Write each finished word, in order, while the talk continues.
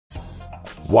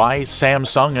Why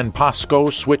Samsung and POSCO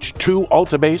switched to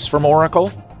Altibase from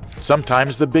Oracle?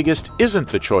 Sometimes the biggest isn't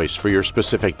the choice for your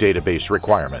specific database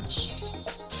requirements.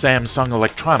 Samsung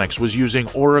Electronics was using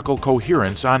Oracle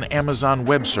Coherence on Amazon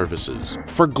Web Services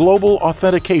for global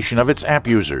authentication of its app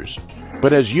users.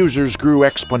 But as users grew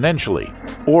exponentially,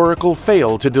 Oracle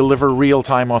failed to deliver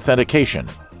real-time authentication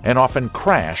and often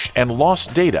crashed and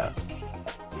lost data.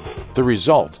 The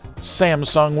result,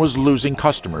 Samsung was losing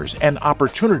customers and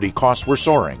opportunity costs were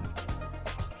soaring.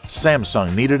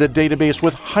 Samsung needed a database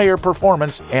with higher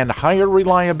performance and higher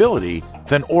reliability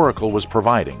than Oracle was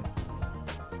providing,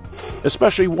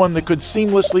 especially one that could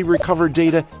seamlessly recover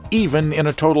data even in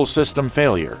a total system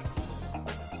failure.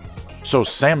 So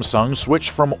Samsung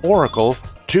switched from Oracle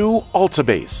to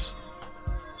Altibase.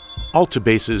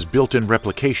 Altibase's built-in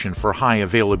replication for high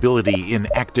availability in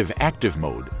active-active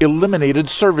mode eliminated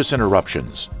service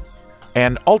interruptions,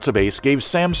 and Altibase gave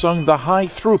Samsung the high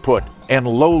throughput and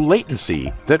low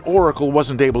latency that Oracle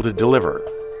wasn't able to deliver.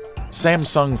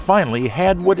 Samsung finally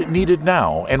had what it needed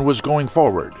now and was going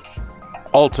forward: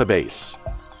 Altibase.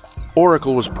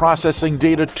 Oracle was processing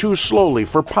data too slowly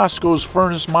for POSCO's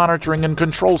furnace monitoring and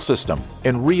control system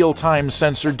and real-time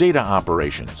sensor data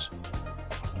operations.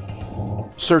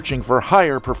 Searching for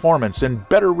higher performance and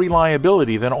better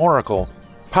reliability than Oracle,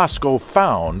 POSCO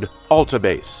found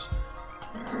Altibase.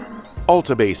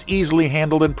 Altibase easily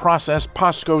handled and processed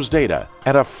POSCO's data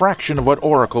at a fraction of what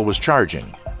Oracle was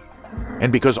charging.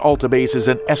 And because Altibase is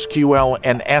an SQL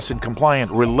and ACID-compliant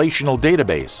relational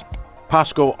database,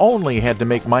 POSCO only had to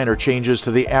make minor changes to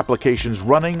the applications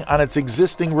running on its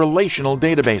existing relational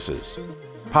databases.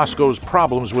 POSCO's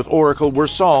problems with Oracle were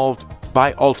solved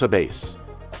by Altibase.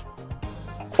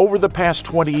 Over the past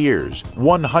 20 years,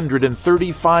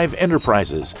 135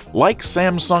 enterprises, like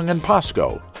Samsung and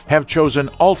POSCO, have chosen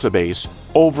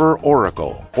Altibase over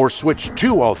Oracle or switched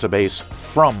to Altibase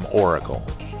from Oracle.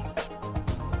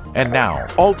 And now,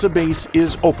 Altibase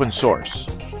is open source.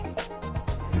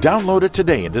 Download it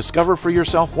today and discover for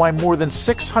yourself why more than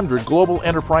 600 global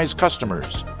enterprise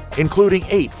customers, including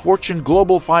 8 Fortune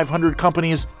Global 500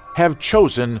 companies, have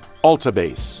chosen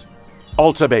Altibase.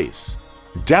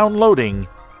 Altibase. Downloading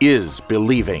is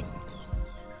believing.